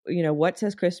what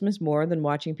says Christmas more than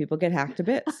watching people get hacked to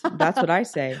bits? That's what I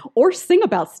say. Or sing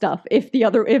about stuff if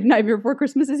Nightmare Before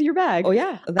Christmas is your bag. Oh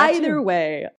yeah, either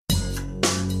way.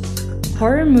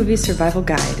 Horror Movie Survival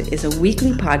Guide is a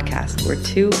weekly podcast where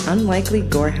two unlikely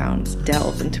gorehounds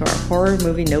delve into our horror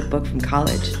movie notebook from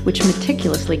college, which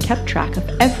meticulously kept track of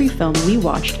every film we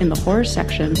watched in the horror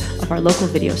section of our local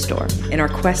video store. In our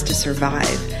quest to survive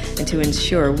and to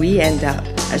ensure we end up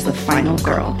as the final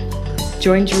girl.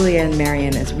 Join Julia and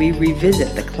Marion as we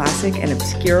revisit the classic and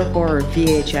obscure horror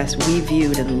VHS we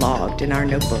viewed and logged in our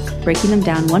notebook. Breaking them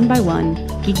down one by one,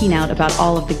 geeking out about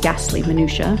all of the ghastly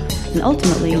minutiae, and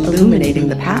ultimately illuminating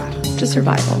the path to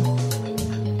survival.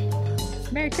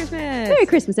 Merry Christmas! Merry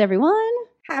Christmas, everyone!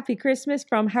 Happy Christmas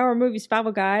from Horror Movie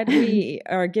Survival Guide. We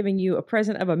are giving you a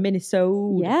present of a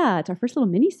mini-sode. Yeah, it's our first little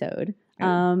mini-sode.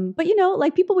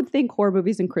 But people would think horror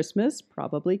movies and Christmas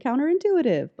probably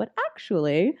counterintuitive, but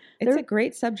actually, it's a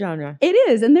great subgenre. It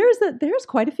is, and there's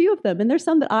quite a few of them, and there's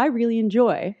some that I really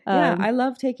enjoy. I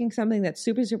love taking something that's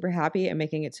super, super happy and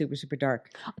making it super, super dark.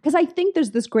 Because I think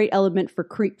there's this great element for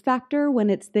creep factor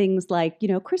when it's things like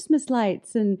Christmas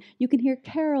lights and you can hear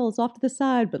carols off to the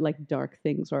side, but like dark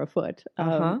things are afoot.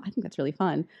 I think that's really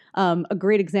fun. A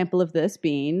great example of this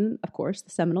being, of course,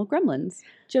 the seminal Gremlins.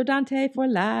 Joe Dante for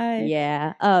life.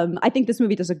 Yeah. I think this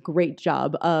movie does a great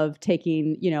job of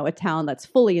taking, a town that's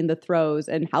fully in the throes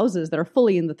and houses that are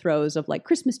fully in the throes of like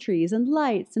Christmas trees and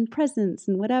lights and presents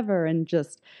and whatever, and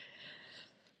just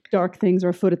dark things are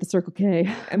afoot at the Circle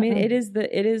K. I mean, it is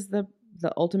the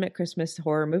ultimate Christmas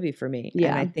horror movie for me. Yeah.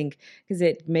 And I think because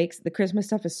it makes the Christmas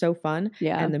stuff is so fun.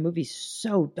 Yeah. And the movie's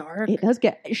so dark. It does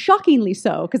get shockingly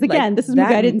so. Because again, this is a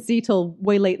movie I didn't see till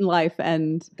way late in life.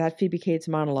 And that Phoebe Cates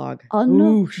monologue.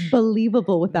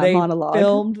 Unbelievable with that monologue. They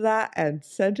filmed that and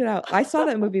sent it out. I saw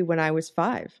that movie when I was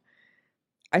 5.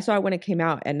 I saw it when it came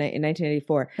out in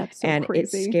 1984. That's so and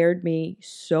crazy. It scared me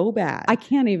so bad. I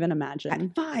can't even imagine.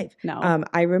 At 5. No.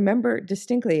 I remember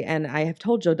distinctly, and I have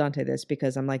told Joe Dante this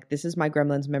because I'm like, this is my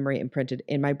Gremlins memory imprinted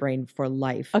in my brain for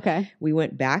life. Okay. We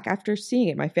went back after seeing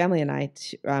it, my family and I,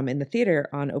 in the theater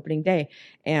on opening day,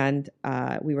 and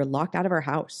we were locked out of our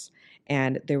house.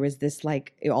 And there was this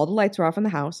all the lights were off in the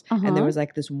house. And there was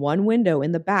this one window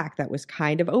in the back that was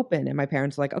kind of open. And my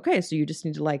parents were like, okay, so you just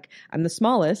need to I'm the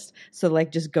smallest. So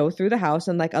just go through the house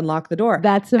and unlock the door.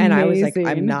 That's amazing. And I was like,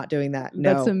 I'm not doing that.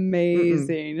 No. That's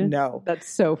amazing. Mm-mm. No.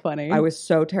 That's so funny. I was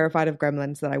so terrified of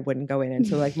Gremlins that I wouldn't go in. And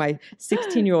so my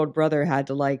 16-year-old brother had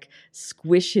to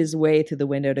squish his way through the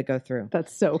window to go through.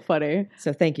 That's so funny.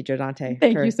 So thank you, Joe Dante.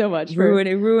 Thank you so much for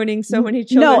ruining so many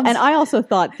children. No, and I also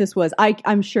thought this was,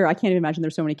 I'm sure, I can't even imagine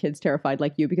there's so many kids terrified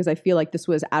like you, because I feel like this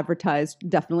was advertised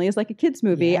definitely as a kids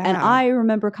movie. Yeah. And I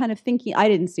remember kind of thinking, I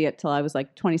didn't see it till I was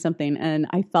 20 something. And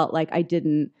I felt like I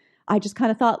just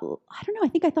kind of thought, I don't know, I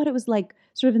think I thought it was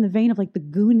sort of in the vein of the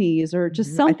Goonies or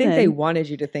just something. I think they wanted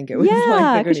you to think it was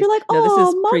because you're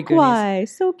no, Mogwai,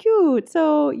 so cute.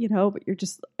 So, but you're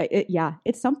just,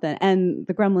 it's something. And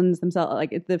the Gremlins themselves,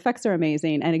 the effects are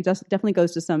amazing. And it just definitely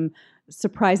goes to some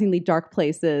surprisingly dark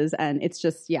places. And it's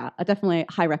just, I definitely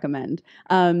high recommend.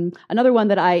 Another one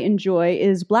that I enjoy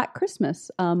is Black Christmas.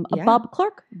 Bob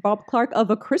Clark of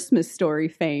A Christmas Story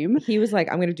fame. He was like,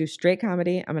 I'm going to do straight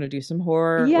comedy. I'm going to do some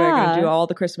horror. Yeah. We're going to do all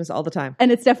the Christmas all the time. And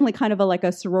it's definitely kind of a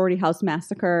sorority house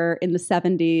massacre in the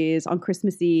 70s on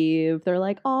Christmas Eve. They're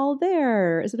all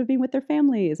there instead of being with their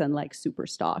families and super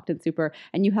stocked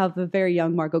and you have a very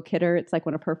young Margot Kidder. It's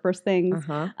one of her first things.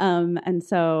 And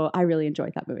so I really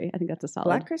enjoyed that movie. I think that's a solid.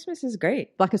 Black Christmas is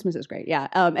great. Black Christmas is great. Yeah.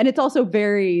 And it's also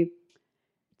very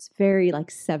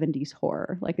 70s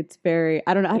horror. It's very,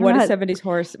 I don't know. What does 70s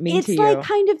horror mean to you? It's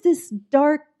kind of this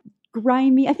dark,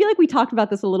 grimy. I feel like we talked about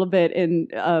this a little bit in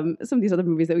some of these other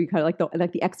movies that we kind of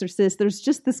like The Exorcist. There's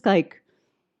just this ick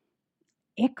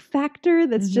factor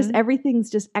that's just everything's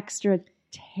just extra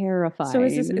terrifying. So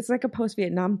it's like a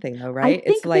post-Vietnam thing though, right? I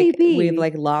think it's like maybe.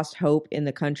 We've lost hope in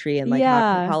the country and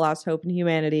have lost hope in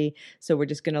humanity. So we're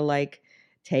just gonna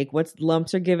take what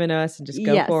lumps are given us and just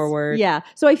go forward. Yeah.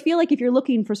 So I feel like if you're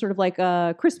looking for sort of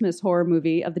a Christmas horror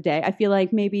movie of the day, I feel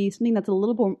like maybe something that's a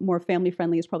little more family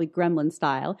friendly is probably Gremlin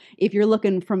style. If you're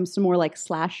looking from some more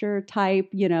slasher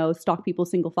type, stalk people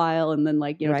single file and then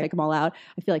right. Take them all out,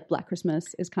 I feel like Black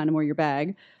Christmas is kind of more your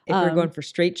bag. If we're going for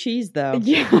straight cheese though.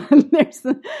 Yeah.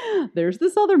 There's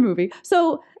this other movie.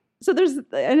 So there's,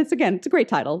 and it's a great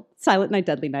title, Silent Night,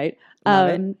 Deadly Night. Love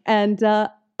it. And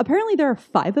apparently there are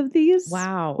 5 of these.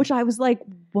 Wow. Which I was like,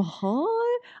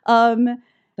 what?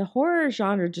 The horror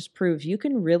genre just proves you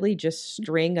can really just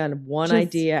string on one Just-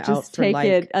 idea just out for take like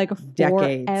it like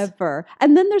decades. forever.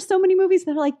 And then there's so many movies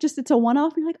that are like just it's a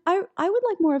one-off. And you're like, I would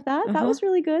like more of that. That Uh-huh. was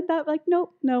really good. That like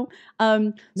no. no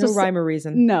So- rhyme or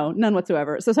reason. No, none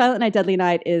whatsoever. So Silent Night, Deadly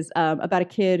Night is about a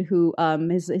kid who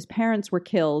his parents were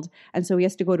killed, and so he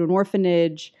has to go to an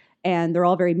orphanage, and they're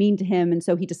all very mean to him, and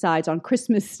so he decides on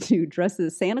Christmas to dress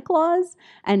as Santa Claus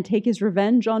and take his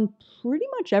revenge on pretty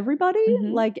much everybody,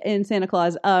 Mhm. like in Santa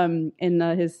Claus, in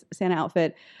his Santa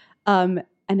outfit. And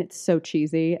it's so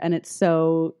cheesy and it's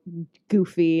so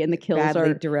goofy, and the kills Badly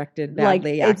are directed, like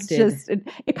badly it's acted. just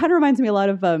it kind of reminds me a lot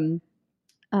of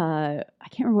I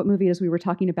can't remember what movie it is we were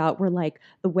talking about where like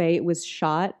the way it was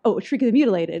shot. Oh, Shriek of the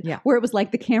Mutilated. Yeah. Where it was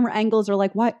like the camera angles are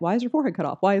like, why is your forehead cut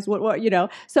off? Why is what you know?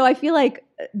 So I feel like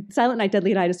Silent Night,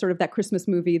 Deadly Night is sort of that Christmas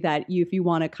movie that if you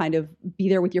want to kind of be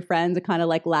there with your friends and kind of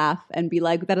like laugh and be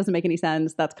like, that doesn't make any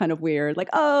sense. That's kind of weird. Like,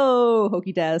 oh,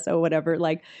 hokey des, oh, whatever.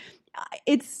 Like,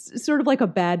 it's sort of like a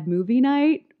bad movie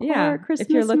night. Yeah, Christmas if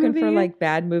you're looking movie. for like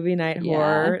bad movie night Yeah.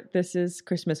 horror, this is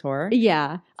Christmas horror.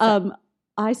 Yeah. So-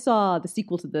 I saw the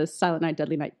sequel to this, Silent Night,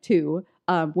 Deadly Night 2,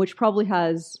 which probably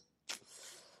has,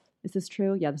 is this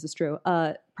true? Yeah, this is true.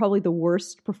 Probably the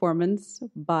worst performance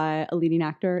by a leading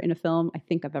actor in a film I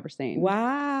think I've ever seen.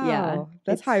 Wow. Yeah,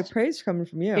 That's it's- high praise coming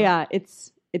from you. Yeah,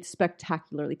 it's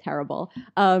spectacularly terrible.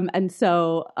 And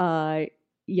so,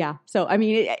 yeah. So, I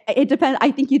mean, it depends. I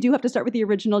think you do have to start with the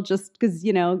original just because,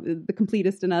 you know, the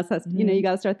completist in us has, you know, you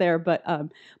got to start there. But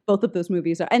both of those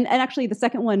movies are, and actually the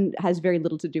second one has very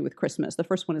little to do with Christmas. The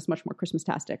first one is much more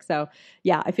Christmas-tastic. So,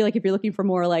 yeah, I feel like if you're looking for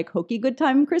more like hokey good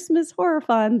time Christmas horror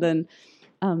fun, then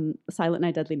Silent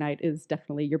Night, Deadly Night is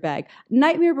definitely your bag.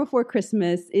 Nightmare Before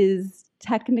Christmas is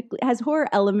technically has horror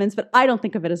elements, but I don't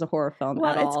think of it as a horror film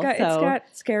Well, at all. it's got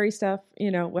scary stuff,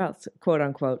 you know, well, it's quote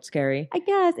unquote scary. I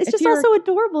guess it's If just you're- also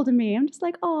adorable to me. I'm just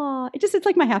like, oh, it's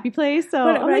like my happy place. So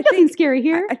But I'm I like, nothing think- scary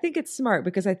here. I think it's smart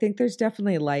because I think there's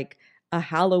definitely like a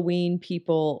Halloween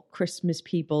people, Christmas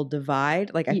people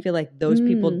divide. Like I feel like those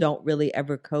people don't really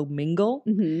ever commingle.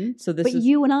 Mhm. So this But is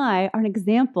you and I are an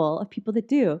example of people that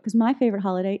do, because my favorite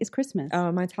holiday is Christmas.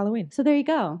 mine's Halloween. So there you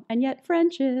go. And yet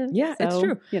friendship. Yeah, it's So,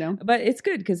 true. You know, But it's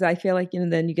good because I feel like, you know,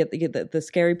 then you get the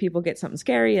scary people get something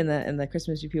scary and the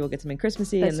Christmas people get something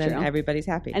Christmassy, That's and then true. everybody's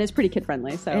happy. and it's pretty kid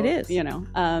friendly. So It is. you know.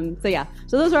 So yeah.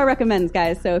 So those are our recommends,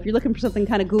 guys. So if you're looking for something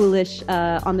kind of ghoulish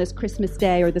on this Christmas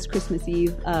day or this Christmas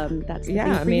Eve, that's the thing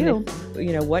Yeah, for I mean, you.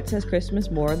 you know, what says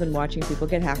Christmas more than watching people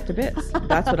get hacked to bits?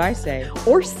 That's what I say.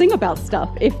 Or sing about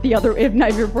stuff if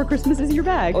Nightmare Before Christmas is your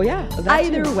bag. Oh yeah, that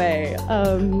Either too. way.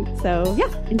 So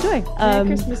yeah, enjoy. Merry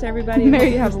Christmas, everybody. Merry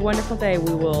Hope you have a wonderful day.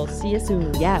 We will see you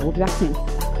soon. Yeah, we'll be back soon.